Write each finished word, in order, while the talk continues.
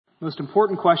Most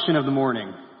important question of the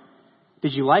morning.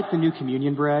 Did you like the new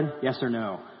communion bread? Yes or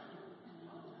no?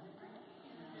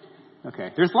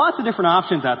 Okay. There's lots of different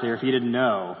options out there if you didn't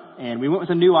know. And we went with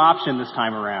a new option this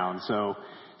time around. So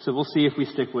we'll see if we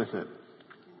stick with it.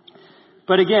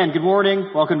 But again, good morning.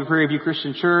 Welcome to Prairie View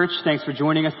Christian Church. Thanks for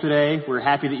joining us today. We're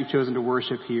happy that you've chosen to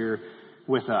worship here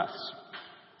with us.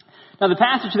 Now, the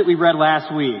passage that we read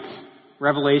last week,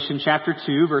 Revelation chapter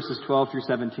 2, verses 12 through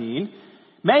 17,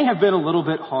 may have been a little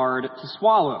bit hard to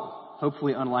swallow,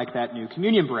 hopefully unlike that new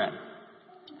communion bread.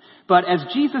 But as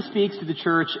Jesus speaks to the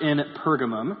church in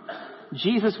Pergamum,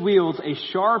 Jesus wields a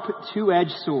sharp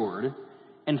two-edged sword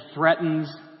and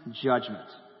threatens judgment.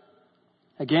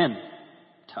 Again,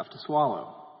 tough to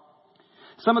swallow.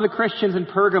 Some of the Christians in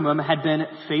Pergamum had been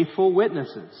faithful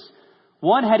witnesses.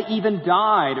 One had even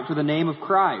died for the name of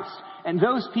Christ, and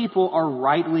those people are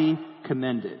rightly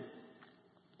commended.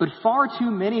 But far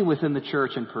too many within the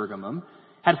church in Pergamum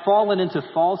had fallen into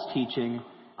false teaching,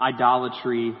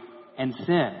 idolatry, and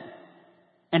sin.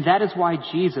 And that is why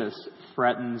Jesus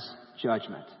threatens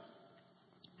judgment.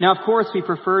 Now, of course, we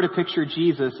prefer to picture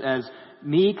Jesus as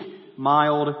meek,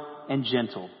 mild, and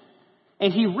gentle.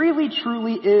 And he really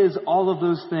truly is all of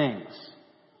those things.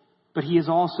 But he is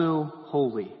also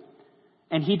holy.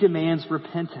 And he demands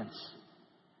repentance.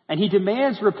 And he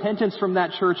demands repentance from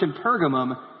that church in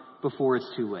Pergamum before it's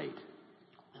too late.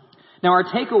 Now, our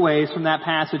takeaways from that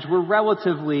passage were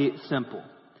relatively simple.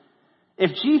 If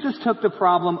Jesus took the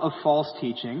problem of false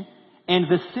teaching and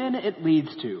the sin it leads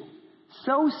to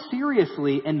so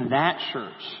seriously in that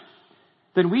church,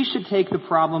 then we should take the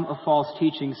problem of false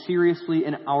teaching seriously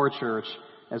in our church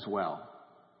as well.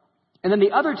 And then the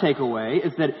other takeaway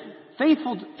is that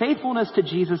faithfulness to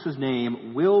Jesus'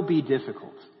 name will be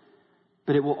difficult,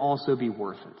 but it will also be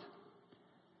worth it.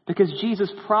 Because Jesus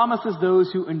promises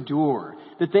those who endure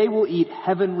that they will eat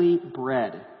heavenly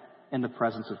bread in the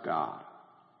presence of God.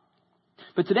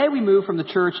 But today we move from the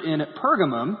church in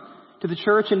Pergamum to the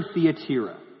church in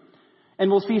Thyatira.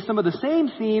 And we'll see some of the same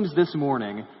themes this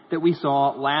morning that we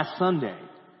saw last Sunday,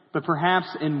 but perhaps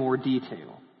in more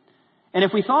detail. And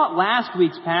if we thought last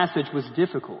week's passage was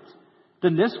difficult,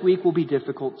 then this week will be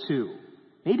difficult too.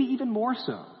 Maybe even more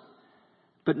so.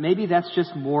 But maybe that's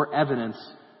just more evidence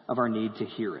of our need to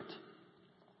hear it.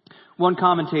 One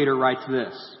commentator writes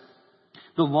this: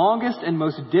 the longest and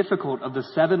most difficult of the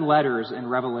 7 letters in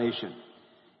Revelation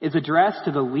is addressed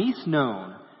to the least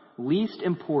known, least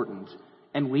important,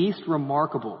 and least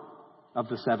remarkable of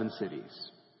the 7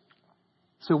 cities.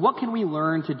 So what can we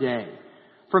learn today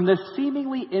from this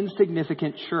seemingly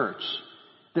insignificant church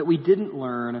that we didn't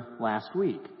learn last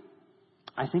week?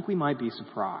 I think we might be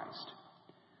surprised.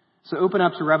 So open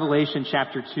up to Revelation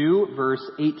chapter 2, verse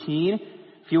 18.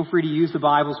 Feel free to use the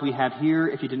Bibles we have here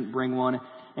if you didn't bring one,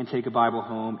 and take a Bible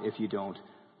home if you don't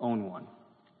own one.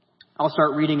 I'll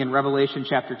start reading in Revelation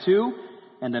chapter 2,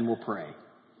 and then we'll pray.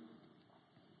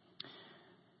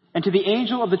 And to the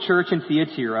angel of the church in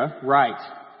Thyatira write,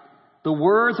 the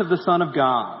words of the Son of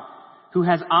God, who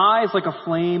has eyes like a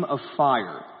flame of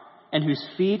fire, and whose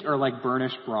feet are like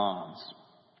burnished bronze.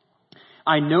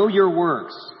 I know your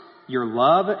works, your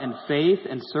love and faith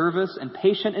and service and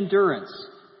patient endurance,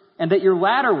 and that your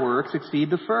latter works exceed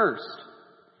the first.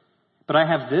 But I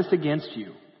have this against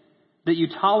you, that you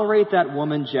tolerate that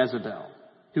woman Jezebel,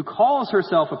 who calls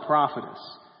herself a prophetess,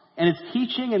 and is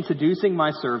teaching and seducing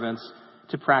my servants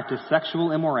to practice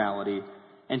sexual immorality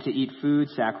and to eat food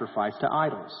sacrificed to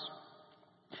idols.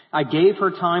 I gave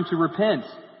her time to repent,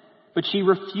 but she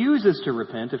refuses to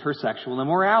repent of her sexual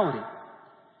immorality.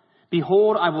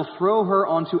 Behold, I will throw her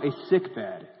onto a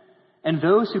sickbed, and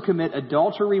those who commit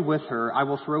adultery with her I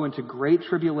will throw into great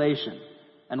tribulation,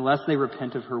 unless they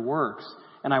repent of her works,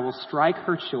 and I will strike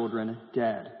her children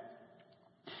dead.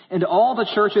 And all the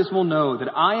churches will know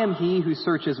that I am he who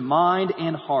searches mind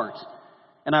and heart,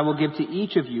 and I will give to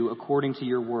each of you according to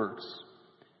your works.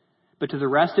 But to the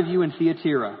rest of you in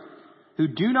Thyatira, who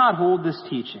do not hold this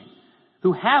teaching,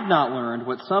 who have not learned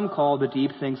what some call the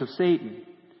deep things of Satan,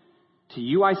 to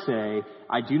you I say,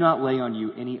 I do not lay on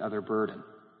you any other burden.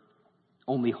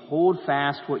 Only hold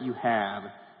fast what you have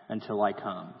until I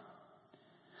come.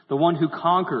 The one who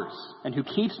conquers and who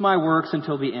keeps my works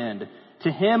until the end, to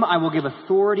him I will give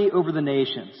authority over the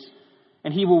nations,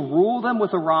 and he will rule them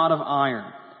with a rod of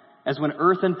iron, as when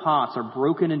earthen pots are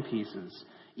broken in pieces,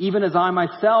 even as I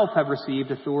myself have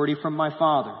received authority from my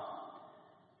Father.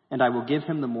 And I will give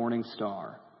him the morning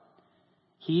star.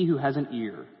 He who has an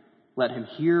ear, let him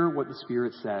hear what the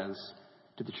Spirit says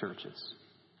to the churches.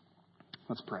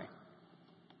 Let's pray.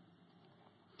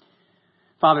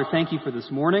 Father, thank you for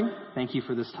this morning. Thank you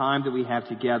for this time that we have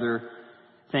together.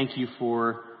 Thank you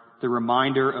for the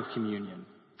reminder of communion.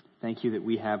 Thank you that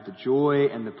we have the joy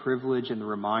and the privilege and the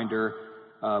reminder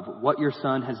of what your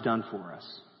Son has done for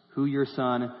us, who your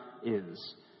Son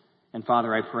is. And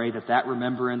Father, I pray that that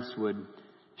remembrance would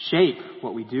shape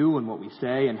what we do and what we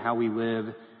say and how we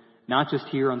live, not just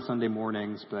here on Sunday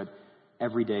mornings, but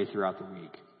every day throughout the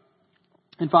week.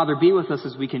 And Father, be with us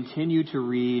as we continue to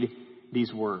read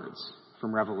these words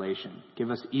from Revelation.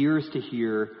 Give us ears to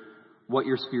hear what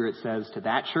your Spirit says to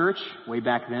that church way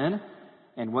back then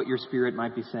and what your Spirit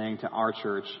might be saying to our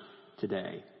church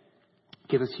today.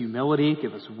 Give us humility,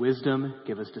 give us wisdom,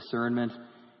 give us discernment,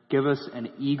 give us an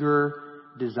eager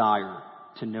desire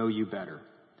to know you better.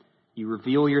 You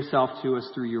reveal yourself to us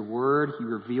through your word. You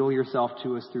reveal yourself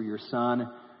to us through your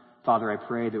Son. Father, I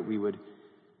pray that we would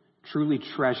truly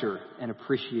treasure and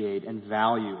appreciate and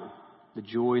value the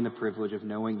joy and the privilege of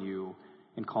knowing you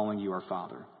and calling you our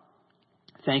Father.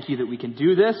 Thank you that we can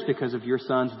do this because of your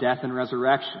Son's death and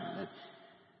resurrection, that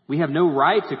we have no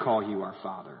right to call you our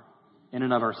Father in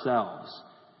and of ourselves,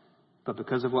 but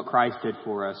because of what Christ did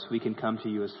for us, we can come to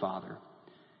you as Father.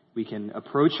 We can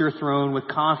approach your throne with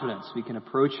confidence. We can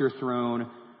approach your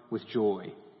throne with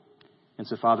joy. And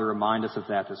so, Father, remind us of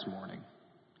that this morning.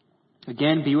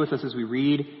 Again, be with us as we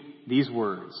read these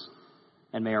words,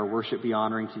 and may our worship be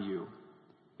honoring to you.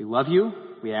 We love you.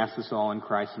 We ask this all in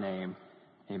Christ's name.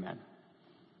 Amen.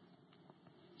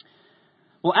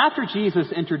 Well, after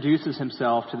Jesus introduces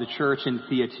himself to the church in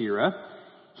Thyatira,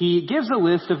 he gives a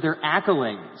list of their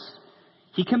accolades.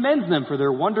 He commends them for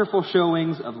their wonderful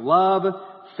showings of love,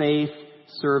 faith,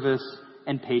 service,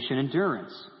 and patient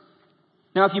endurance.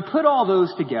 Now, if you put all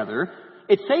those together,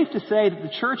 it's safe to say that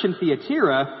the church in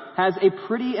Thyatira has a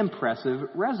pretty impressive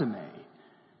resume.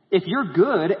 If you're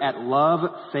good at love,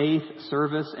 faith,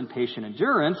 service, and patient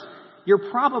endurance,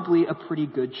 you're probably a pretty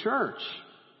good church.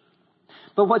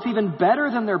 But what's even better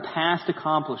than their past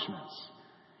accomplishments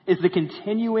is the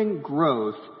continuing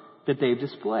growth that they've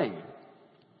displayed.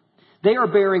 They are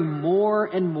bearing more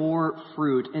and more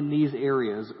fruit in these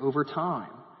areas over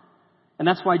time. And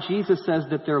that's why Jesus says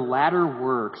that their latter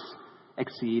works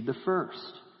exceed the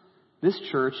first. This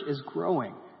church is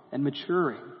growing and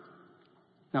maturing.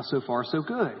 Now, so far, so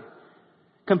good.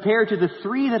 Compared to the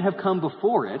three that have come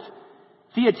before it,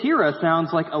 Thyatira sounds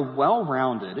like a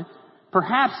well-rounded,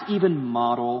 perhaps even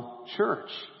model church.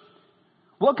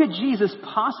 What could Jesus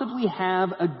possibly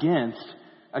have against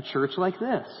a church like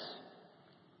this?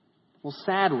 Well,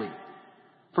 sadly,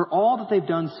 for all that they've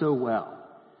done so well,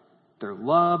 their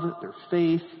love, their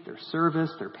faith, their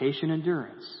service, their patient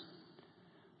endurance,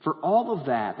 for all of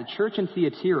that, the church in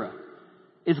Thyatira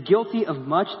is guilty of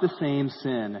much the same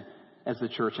sin as the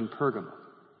church in Pergamum.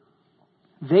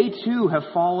 They too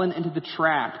have fallen into the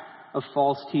trap of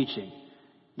false teaching,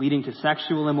 leading to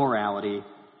sexual immorality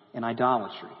and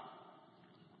idolatry.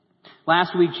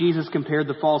 Last week, Jesus compared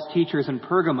the false teachers in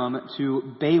Pergamum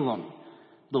to Balaam,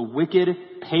 the wicked,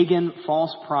 pagan,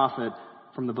 false prophet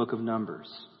from the book of Numbers.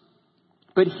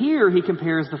 But here he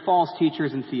compares the false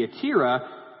teachers in Thyatira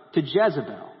to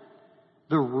Jezebel,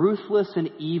 the ruthless and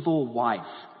evil wife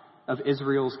of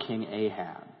Israel's king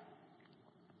Ahab.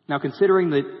 Now,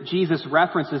 considering that Jesus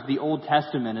references the Old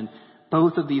Testament in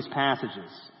both of these passages,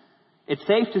 it's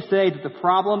safe to say that the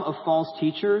problem of false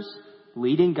teachers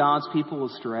leading God's people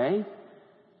astray,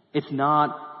 it's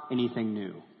not anything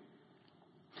new.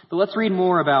 But let's read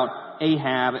more about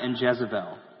Ahab and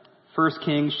Jezebel. 1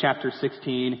 Kings chapter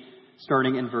 16,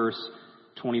 starting in verse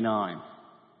 29.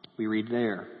 We read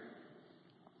there.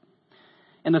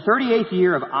 In the 38th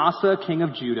year of Asa, king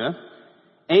of Judah,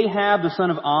 Ahab the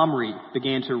son of Omri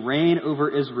began to reign over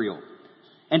Israel.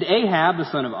 And Ahab the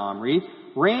son of Omri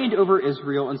reigned over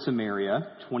Israel and Samaria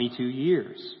 22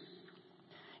 years.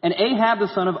 And Ahab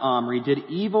the son of Omri did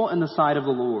evil in the sight of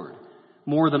the Lord,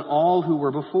 more than all who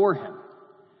were before him.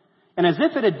 And as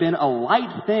if it had been a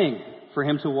light thing for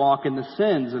him to walk in the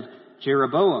sins of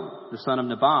Jeroboam, the son of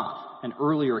Nebat, an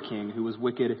earlier king who was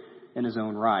wicked in his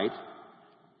own right,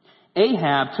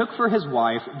 Ahab took for his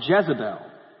wife Jezebel,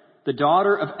 the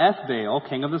daughter of Ethbaal,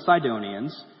 king of the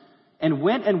Sidonians, and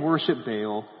went and worshipped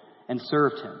Baal and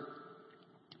served him.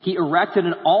 He erected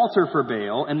an altar for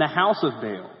Baal in the house of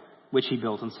Baal, which he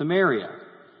built in Samaria.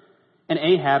 And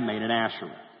Ahab made an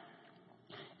Asherah.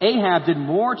 Ahab did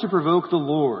more to provoke the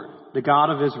Lord, the God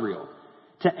of Israel,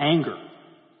 to anger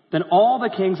than all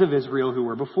the kings of Israel who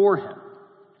were before him.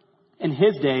 In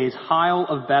his days, Hiel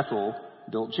of Bethel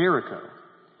built Jericho.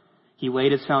 He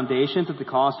laid its foundations at the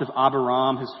cost of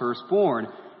Abiram, his firstborn,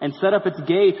 and set up its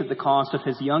gates at the cost of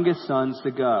his youngest son,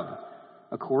 Segub,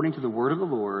 according to the word of the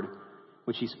Lord,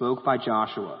 which he spoke by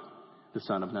Joshua, the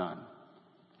son of Nun.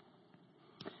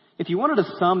 If you wanted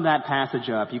to sum that passage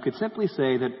up, you could simply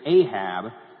say that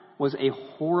Ahab was a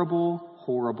horrible,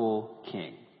 horrible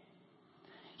king.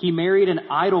 He married an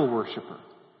idol worshiper.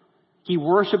 He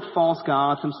worshiped false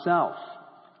gods himself.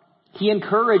 He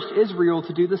encouraged Israel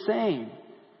to do the same.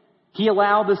 He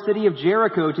allowed the city of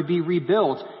Jericho to be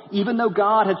rebuilt, even though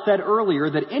God had said earlier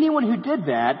that anyone who did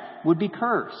that would be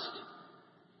cursed.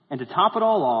 And to top it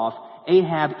all off,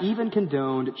 Ahab even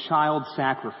condoned child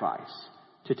sacrifice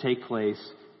to take place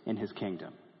in his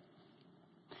kingdom.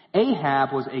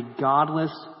 Ahab was a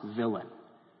godless villain.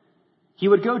 He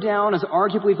would go down as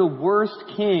arguably the worst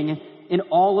king in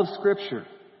all of Scripture.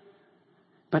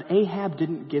 But Ahab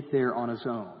didn't get there on his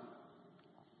own.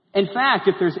 In fact,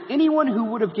 if there's anyone who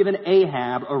would have given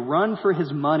Ahab a run for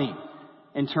his money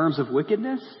in terms of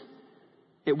wickedness,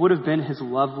 it would have been his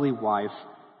lovely wife,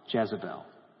 Jezebel.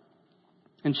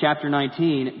 In chapter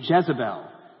 19, Jezebel,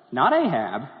 not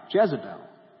Ahab, Jezebel,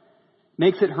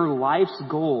 makes it her life's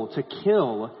goal to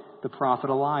kill the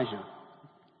prophet Elijah.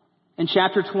 In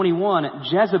chapter 21,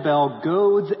 Jezebel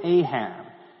goads Ahab,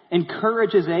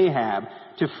 encourages Ahab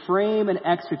to frame and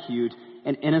execute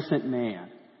an innocent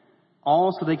man,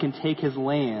 all so they can take his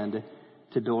land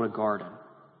to build a garden.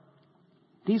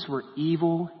 These were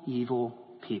evil, evil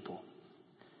people.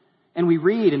 And we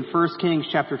read in 1 Kings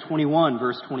chapter 21,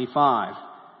 verse 25,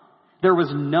 "There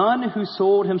was none who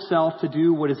sold himself to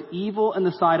do what is evil in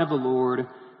the sight of the Lord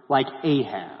like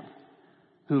Ahab,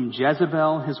 whom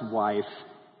Jezebel his wife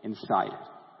incited."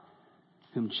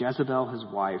 Whom Jezebel his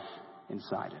wife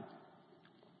incited.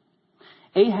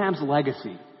 Ahab's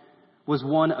legacy was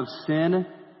one of sin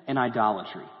and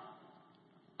idolatry.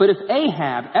 But if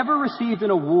Ahab ever received an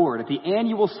award at the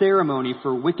annual ceremony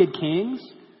for wicked kings,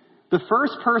 the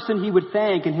first person he would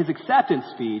thank in his acceptance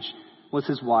speech was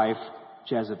his wife,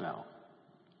 Jezebel.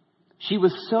 She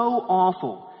was so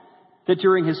awful that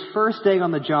during his first day on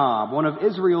the job, one of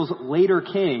Israel's later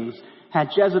kings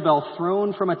had Jezebel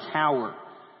thrown from a tower,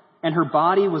 and her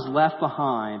body was left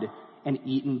behind and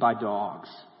eaten by dogs.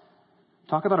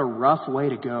 Talk about a rough way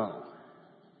to go.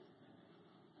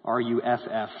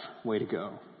 R-U-F-F, way to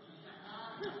go.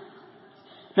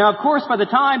 Now, of course, by the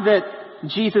time that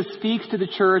Jesus speaks to the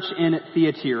church in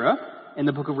Thyatira in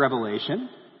the book of Revelation,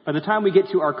 by the time we get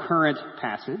to our current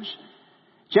passage,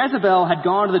 Jezebel had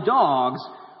gone to the dogs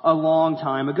a long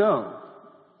time ago.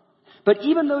 But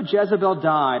even though Jezebel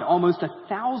died almost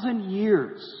 1,000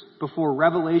 years before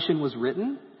Revelation was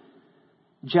written,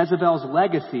 Jezebel's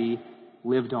legacy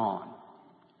lived on.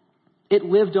 It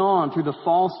lived on through the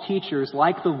false teachers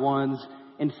like the ones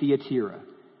in Thyatira,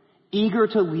 eager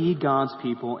to lead God's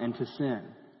people into sin.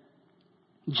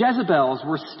 Jezebels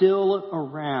were still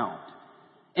around,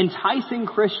 enticing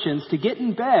Christians to get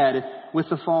in bed with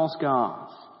the false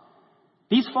gods.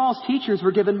 These false teachers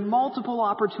were given multiple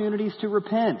opportunities to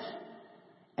repent,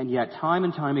 and yet time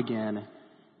and time again,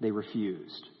 they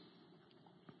refused.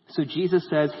 So Jesus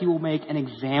says he will make an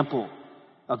example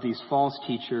of these false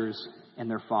teachers and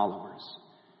their followers.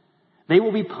 They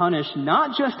will be punished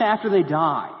not just after they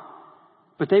die,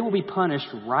 but they will be punished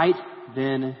right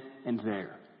then and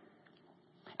there.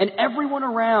 And everyone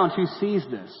around who sees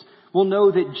this will know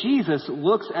that Jesus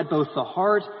looks at both the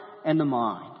heart and the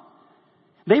mind.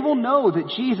 They will know that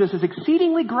Jesus is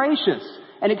exceedingly gracious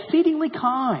and exceedingly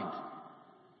kind,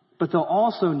 but they'll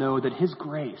also know that his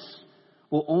grace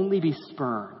will only be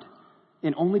spurned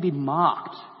and only be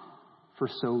mocked for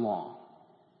so long.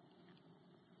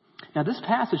 Now, this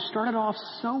passage started off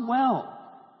so well,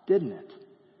 didn't it?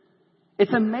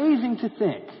 It's amazing to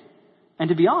think, and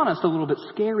to be honest, a little bit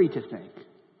scary to think,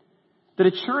 that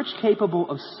a church capable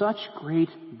of such great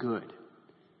good,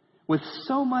 with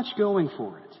so much going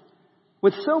for it,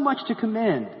 with so much to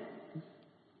commend,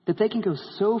 that they can go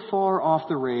so far off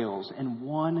the rails in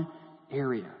one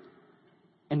area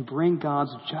and bring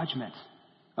God's judgment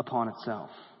upon itself.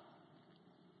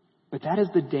 But that is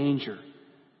the danger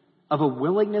of a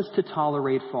willingness to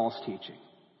tolerate false teaching.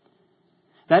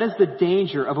 That is the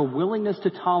danger of a willingness to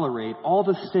tolerate all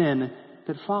the sin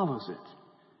that follows it.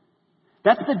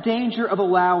 That's the danger of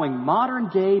allowing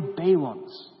modern-day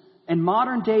Balaams and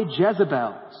modern-day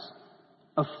Jezebels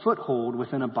a foothold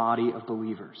within a body of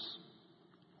believers.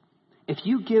 If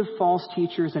you give false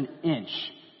teachers an inch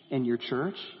in your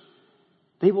church,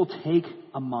 they will take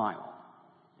a mile.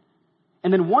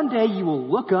 And then one day you will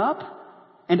look up,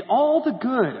 and all the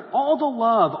good, all the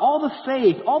love, all the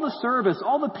faith, all the service,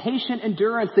 all the patient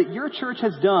endurance that your church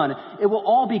has done, it will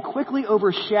all be quickly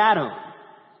overshadowed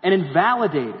and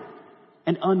invalidated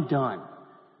and undone.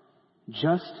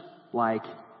 Just like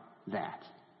that.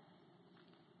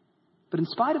 But in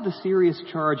spite of the serious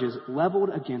charges leveled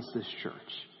against this church,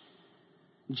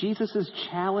 Jesus'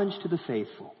 challenge to the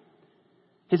faithful,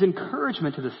 his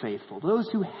encouragement to the faithful, those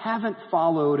who haven't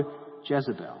followed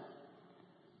Jezebel.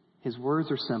 His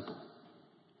words are simple.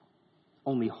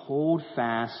 Only hold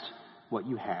fast what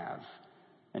you have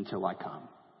until I come.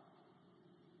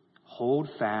 Hold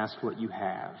fast what you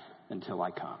have until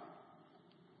I come.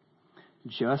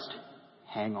 Just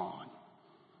hang on.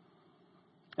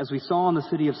 As we saw in the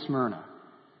city of Smyrna,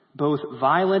 both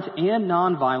violent and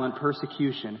nonviolent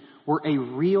persecution were a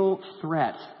real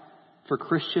threat for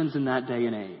Christians in that day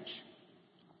and age.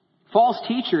 False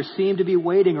teachers seemed to be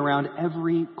waiting around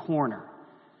every corner.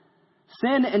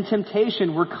 Sin and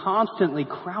temptation were constantly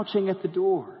crouching at the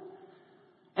door.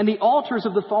 And the altars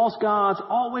of the false gods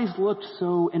always looked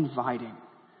so inviting.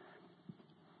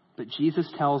 But Jesus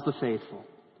tells the faithful,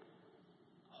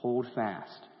 hold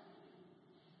fast.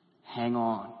 Hang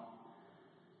on.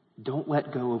 Don't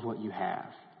let go of what you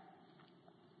have.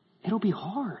 It'll be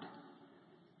hard,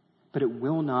 but it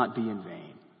will not be in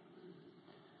vain.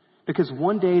 Because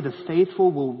one day the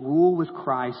faithful will rule with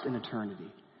Christ in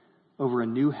eternity over a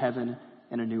new heaven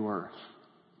and a new earth.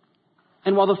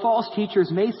 And while the false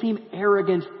teachers may seem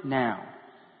arrogant now,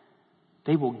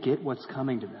 they will get what's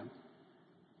coming to them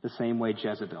the same way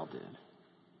Jezebel did.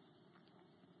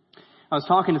 I was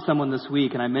talking to someone this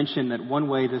week, and I mentioned that one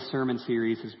way this sermon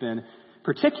series has been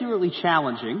particularly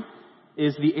challenging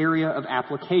is the area of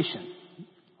application.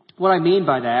 What I mean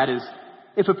by that is,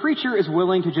 if a preacher is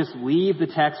willing to just leave the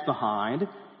text behind,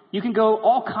 you can go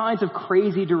all kinds of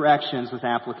crazy directions with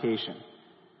application.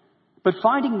 But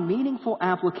finding meaningful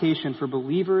application for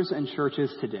believers and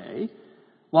churches today,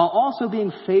 while also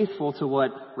being faithful to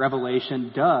what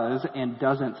Revelation does and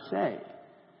doesn't say,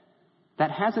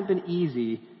 that hasn't been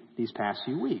easy these past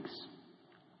few weeks.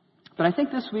 But I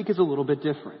think this week is a little bit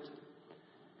different.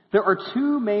 There are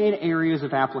two main areas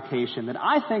of application that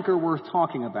I think are worth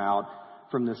talking about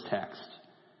from this text.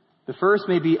 The first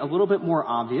may be a little bit more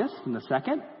obvious than the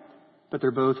second, but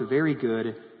they're both very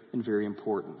good and very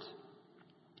important.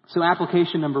 So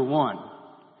application number one,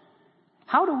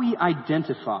 how do we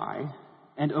identify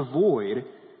and avoid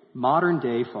modern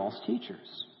day false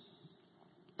teachers?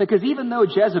 Because even though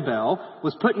Jezebel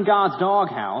was put in God's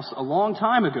doghouse a long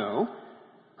time ago,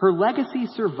 her legacy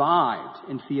survived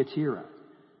in Thyatira.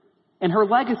 And her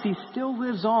legacy still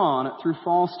lives on through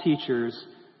false teachers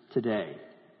today.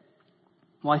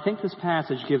 Well, I think this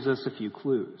passage gives us a few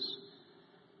clues.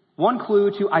 One clue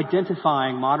to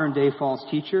identifying modern day false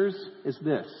teachers is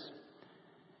this.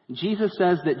 Jesus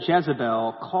says that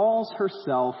Jezebel calls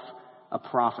herself a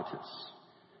prophetess.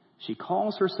 She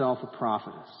calls herself a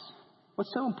prophetess.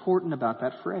 What's so important about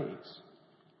that phrase?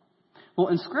 Well,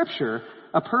 in Scripture,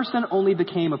 a person only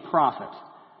became a prophet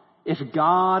if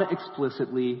God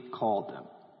explicitly called them.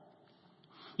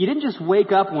 You didn't just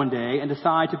wake up one day and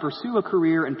decide to pursue a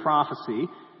career in prophecy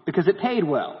because it paid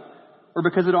well or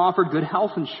because it offered good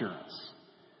health insurance.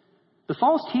 The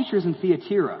false teachers in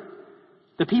Thyatira,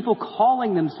 the people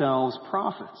calling themselves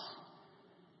prophets,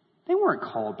 they weren't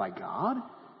called by God.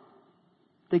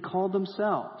 They called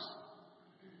themselves.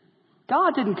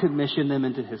 God didn't commission them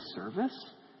into his service.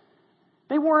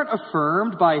 They weren't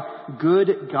affirmed by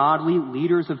good, godly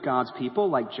leaders of God's people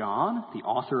like John, the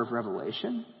author of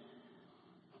Revelation.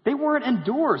 They weren't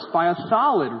endorsed by a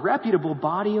solid, reputable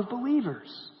body of believers.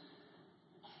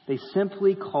 They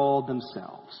simply called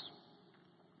themselves.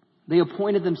 They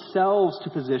appointed themselves to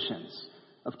positions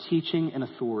of teaching and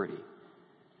authority.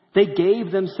 They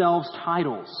gave themselves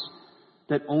titles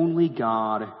that only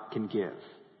God can give.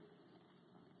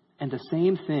 And the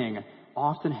same thing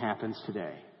often happens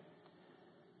today.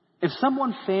 If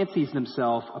someone fancies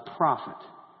themselves a prophet,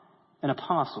 an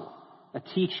apostle, a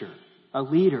teacher, a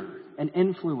leader, an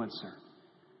influencer,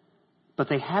 but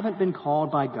they haven't been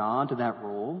called by God to that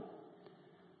role,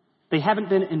 they haven't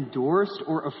been endorsed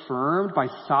or affirmed by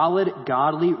solid,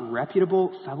 godly,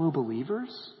 reputable fellow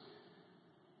believers,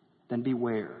 then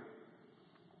beware.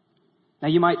 Now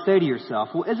you might say to yourself,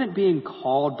 well, isn't being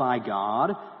called by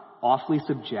God awfully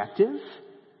subjective?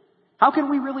 How can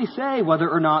we really say whether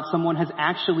or not someone has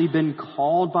actually been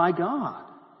called by God?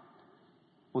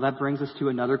 Well, that brings us to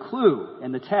another clue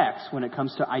in the text when it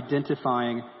comes to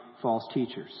identifying false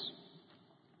teachers.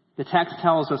 The text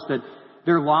tells us that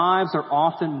their lives are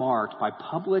often marked by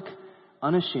public,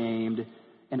 unashamed,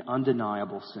 and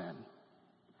undeniable sin.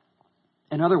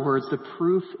 In other words, the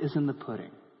proof is in the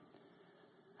pudding.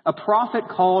 A prophet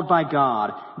called by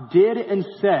God did and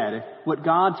said what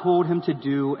God told him to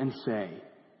do and say.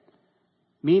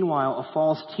 Meanwhile, a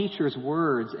false teacher's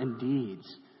words and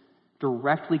deeds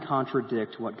directly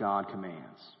contradict what God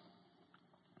commands.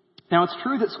 Now, it's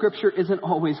true that Scripture isn't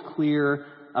always clear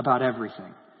about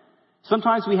everything.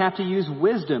 Sometimes we have to use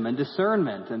wisdom and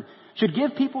discernment and should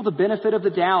give people the benefit of the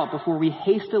doubt before we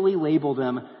hastily label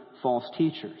them false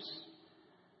teachers.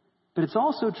 But it's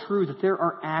also true that there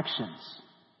are actions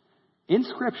in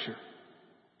Scripture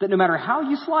that no matter how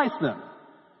you slice them,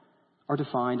 are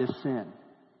defined as sin.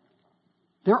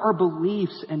 There are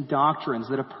beliefs and doctrines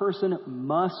that a person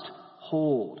must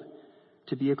hold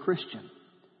to be a Christian.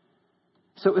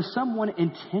 So if someone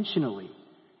intentionally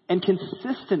and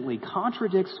consistently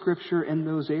contradicts Scripture in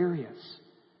those areas,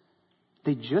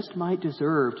 they just might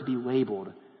deserve to be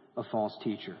labeled a false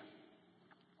teacher.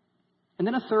 And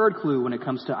then a third clue when it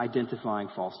comes to identifying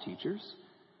false teachers: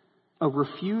 a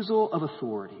refusal of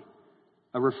authority,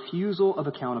 a refusal of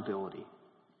accountability.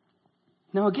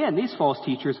 Now again, these false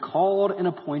teachers called and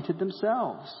appointed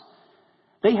themselves.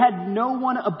 They had no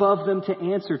one above them to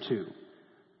answer to,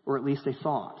 or at least they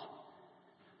thought.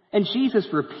 And Jesus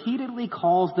repeatedly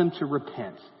calls them to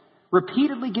repent,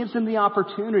 repeatedly gives them the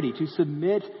opportunity to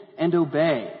submit and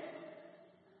obey.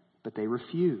 But they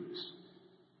refuse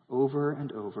over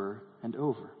and over and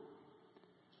over.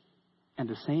 And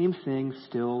the same thing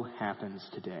still happens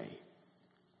today.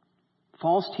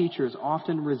 False teachers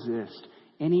often resist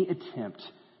any attempt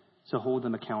to hold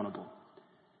them accountable,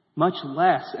 much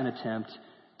less an attempt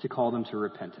to call them to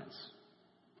repentance.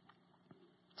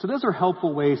 So those are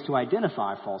helpful ways to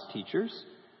identify false teachers,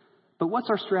 but what's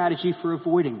our strategy for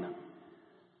avoiding them?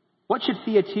 What should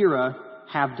Thyatira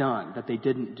have done that they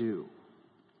didn't do?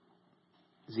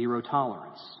 Zero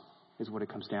tolerance is what it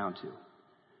comes down to.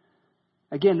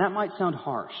 Again, that might sound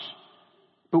harsh,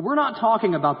 but we're not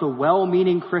talking about the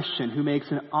well-meaning Christian who makes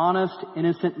an honest,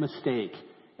 innocent mistake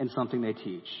in something they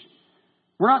teach.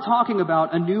 We're not talking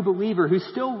about a new believer who's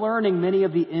still learning many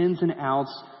of the ins and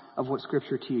outs of what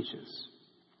Scripture teaches.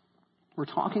 We're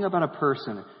talking about a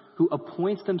person who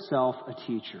appoints themselves a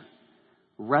teacher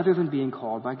rather than being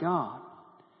called by God.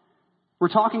 We're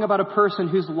talking about a person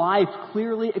whose life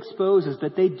clearly exposes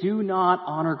that they do not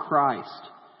honor Christ.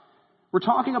 We're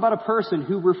talking about a person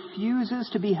who refuses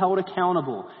to be held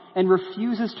accountable and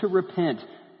refuses to repent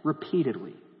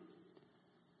repeatedly.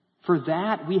 For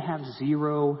that, we have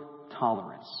zero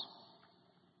tolerance.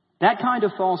 That kind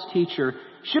of false teacher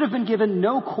should have been given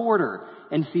no quarter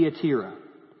in Thyatira.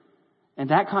 And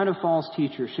that kind of false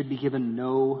teacher should be given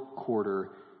no quarter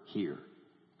here.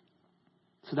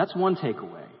 So that's one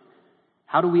takeaway.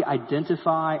 How do we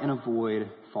identify and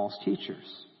avoid false teachers?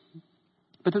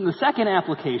 But then the second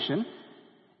application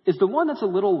is the one that's a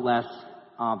little less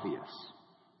obvious.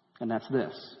 And that's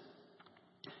this: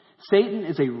 Satan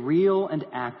is a real and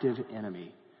active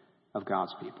enemy of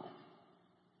God's people.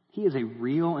 He is a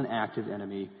real and active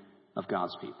enemy of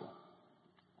God's people.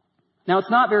 Now,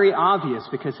 it's not very obvious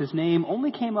because his name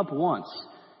only came up once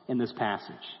in this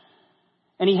passage.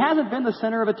 And he hasn't been the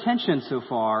center of attention so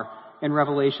far in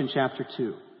Revelation chapter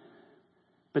 2.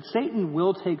 But Satan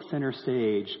will take center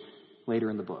stage later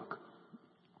in the book.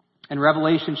 In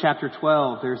Revelation chapter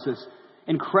 12, there's this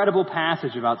incredible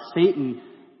passage about Satan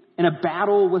in a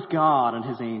battle with God and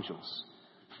his angels,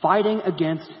 fighting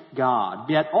against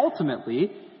God, yet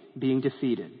ultimately being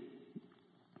defeated.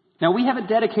 Now, we haven't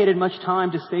dedicated much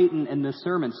time to Satan in this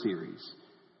sermon series,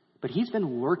 but he's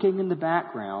been lurking in the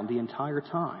background the entire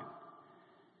time.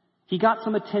 He got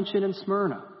some attention in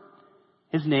Smyrna.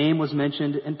 His name was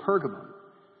mentioned in Pergamum.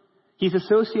 He's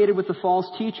associated with the false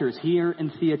teachers here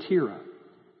in Thyatira,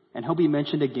 and he'll be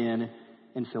mentioned again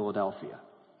in Philadelphia.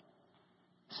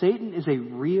 Satan is a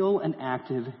real and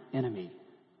active enemy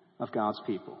of God's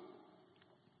people.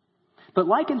 But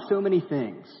like in so many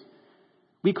things,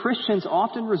 we Christians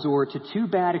often resort to two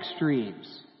bad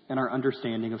extremes in our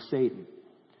understanding of Satan.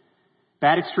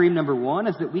 Bad extreme number one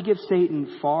is that we give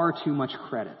Satan far too much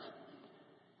credit.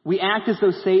 We act as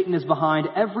though Satan is behind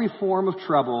every form of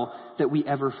trouble that we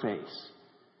ever face.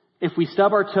 If we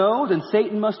stub our toe, then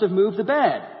Satan must have moved the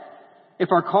bed.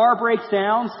 If our car breaks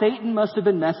down, Satan must have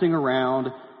been messing around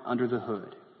under the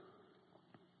hood.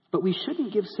 But we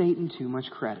shouldn't give Satan too much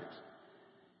credit.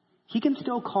 He can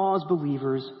still cause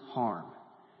believers harm.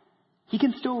 He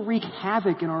can still wreak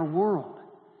havoc in our world.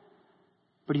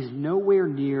 But he's nowhere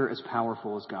near as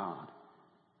powerful as God.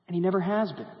 And he never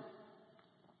has been.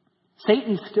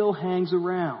 Satan still hangs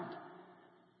around,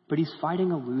 but he's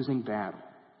fighting a losing battle.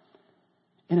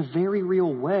 In a very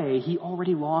real way, he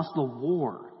already lost the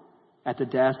war at the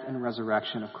death and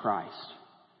resurrection of Christ.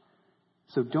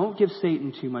 So don't give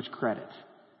Satan too much credit,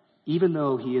 even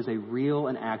though he is a real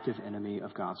and active enemy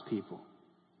of God's people.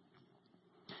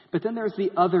 But then there's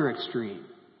the other extreme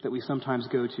that we sometimes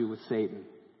go to with Satan.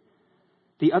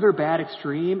 The other bad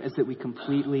extreme is that we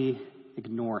completely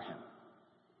ignore him.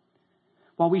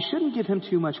 While we shouldn't give him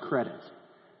too much credit,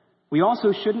 we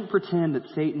also shouldn't pretend that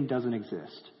Satan doesn't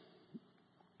exist.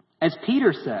 As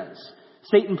Peter says,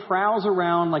 Satan prowls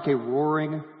around like a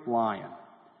roaring lion.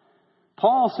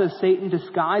 Paul says Satan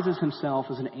disguises himself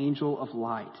as an angel of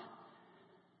light.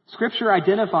 Scripture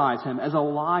identifies him as a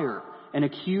liar, an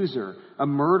accuser, a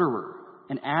murderer,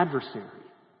 an adversary.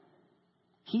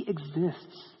 He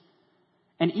exists.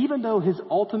 And even though his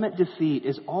ultimate defeat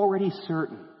is already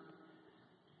certain,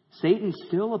 Satan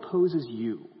still opposes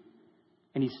you,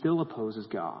 and he still opposes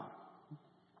God.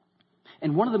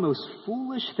 And one of the most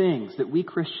foolish things that we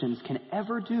Christians can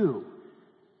ever do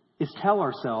is tell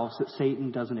ourselves that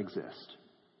Satan doesn't exist.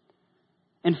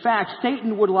 In fact,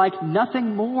 Satan would like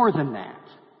nothing more than that.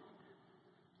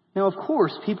 Now, of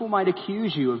course, people might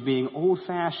accuse you of being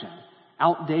old-fashioned,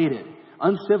 outdated,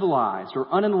 uncivilized, or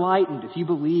unenlightened if you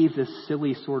believe this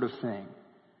silly sort of thing.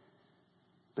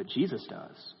 But Jesus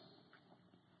does.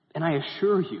 And I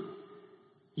assure you,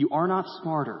 you are not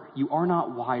smarter, you are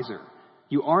not wiser,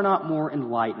 you are not more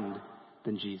enlightened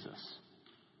than Jesus.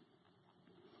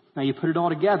 Now you put it all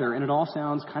together and it all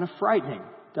sounds kind of frightening,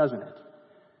 doesn't it?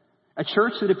 A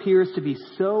church that appears to be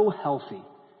so healthy,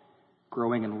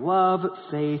 growing in love,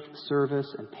 faith,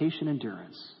 service, and patient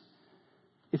endurance,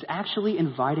 is actually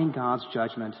inviting God's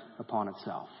judgment upon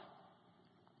itself.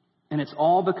 And it's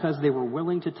all because they were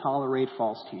willing to tolerate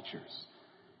false teachers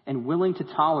and willing to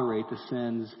tolerate the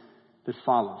sins that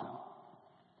follow them.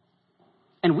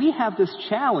 And we have this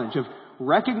challenge of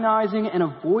recognizing and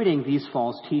avoiding these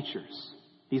false teachers,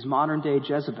 these modern-day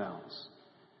Jezebels.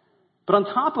 But on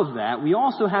top of that, we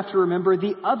also have to remember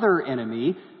the other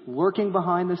enemy lurking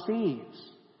behind the scenes,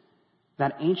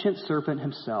 that ancient serpent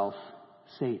himself,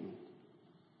 Satan.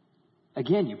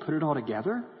 Again, you put it all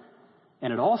together,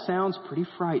 and it all sounds pretty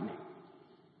frightening.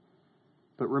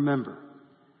 But remember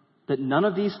that none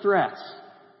of these threats,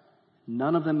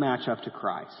 none of them match up to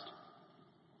Christ.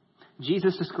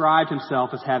 Jesus described himself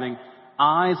as having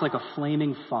eyes like a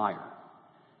flaming fire.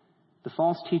 The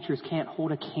false teachers can't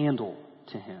hold a candle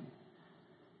to him.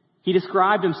 He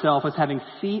described himself as having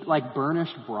feet like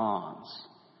burnished bronze.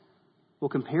 Well,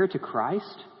 compared to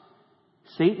Christ,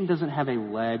 Satan doesn't have a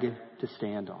leg to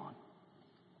stand on.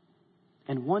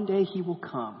 And one day he will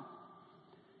come.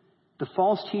 The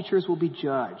false teachers will be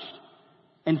judged,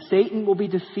 and Satan will be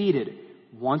defeated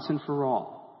once and for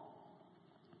all.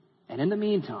 And in the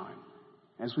meantime,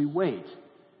 as we wait,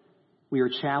 we are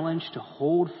challenged to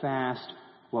hold fast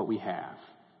what we have.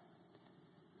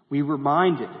 We are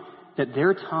reminded that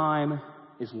their time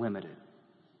is limited,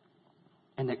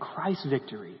 and that Christ's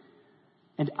victory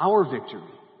and our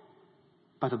victory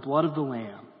by the blood of the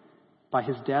Lamb, by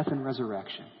his death and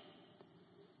resurrection,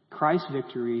 Christ's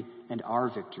victory and our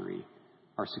victory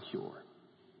are secure.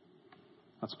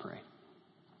 Let's pray.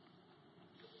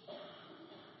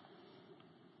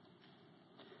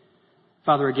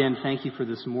 Father, again, thank you for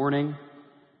this morning.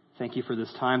 Thank you for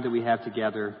this time that we have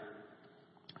together.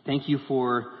 Thank you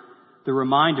for the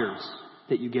reminders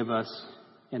that you give us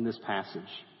in this passage.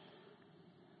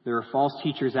 There are false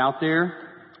teachers out there,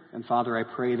 and Father, I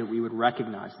pray that we would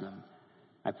recognize them.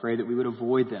 I pray that we would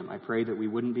avoid them. I pray that we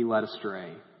wouldn't be led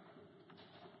astray.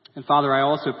 And Father, I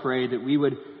also pray that we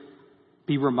would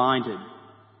be reminded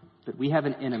that we have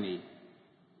an enemy.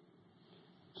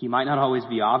 He might not always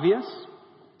be obvious,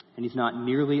 and he's not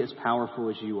nearly as powerful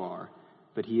as you are,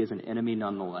 but he is an enemy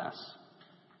nonetheless.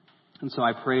 And so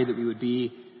I pray that we would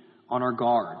be on our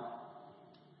guard.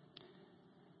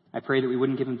 I pray that we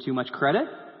wouldn't give him too much credit.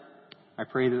 I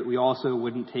pray that we also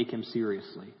wouldn't take him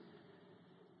seriously.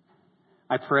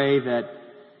 I pray that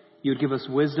you would give us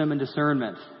wisdom and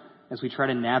discernment as we try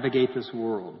to navigate this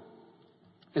world,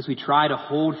 as we try to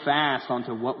hold fast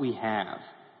onto what we have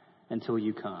until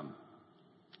you come.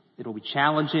 It'll be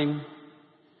challenging.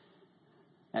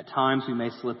 At times we may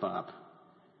slip up,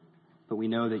 but we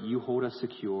know that you hold us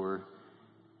secure.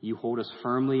 You hold us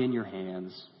firmly in your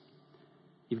hands.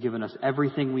 You've given us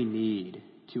everything we need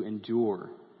to endure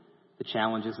the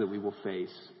challenges that we will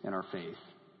face in our faith.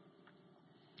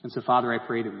 And so, Father, I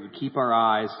pray that we would keep our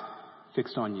eyes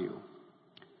fixed on you.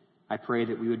 I pray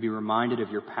that we would be reminded of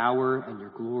your power and your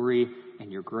glory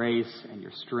and your grace and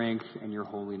your strength and your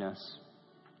holiness.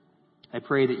 I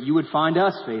pray that you would find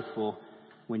us faithful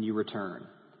when you return,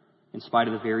 in spite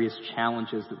of the various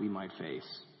challenges that we might face.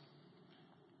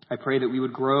 I pray that we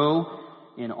would grow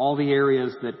in all the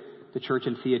areas that the church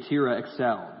in Thyatira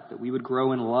excelled, that we would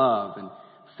grow in love and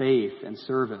faith and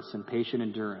service and patient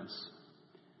endurance.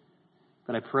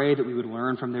 But I pray that we would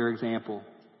learn from their example,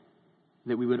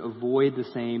 that we would avoid the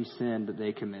same sin that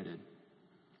they committed.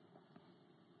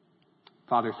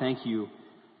 Father, thank you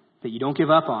that you don't give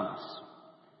up on us,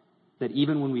 that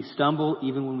even when we stumble,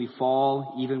 even when we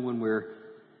fall, even when we're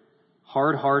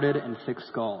hard-hearted and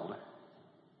thick-skulled,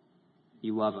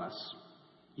 you love us.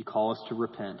 You call us to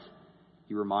repent.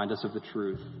 You remind us of the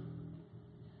truth.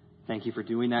 Thank you for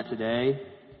doing that today.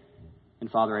 And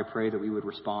Father, I pray that we would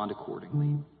respond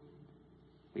accordingly.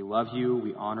 We love you.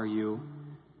 We honor you.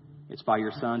 It's by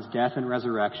your Son's death and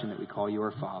resurrection that we call you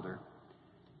our Father.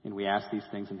 And we ask these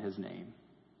things in his name.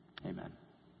 Amen.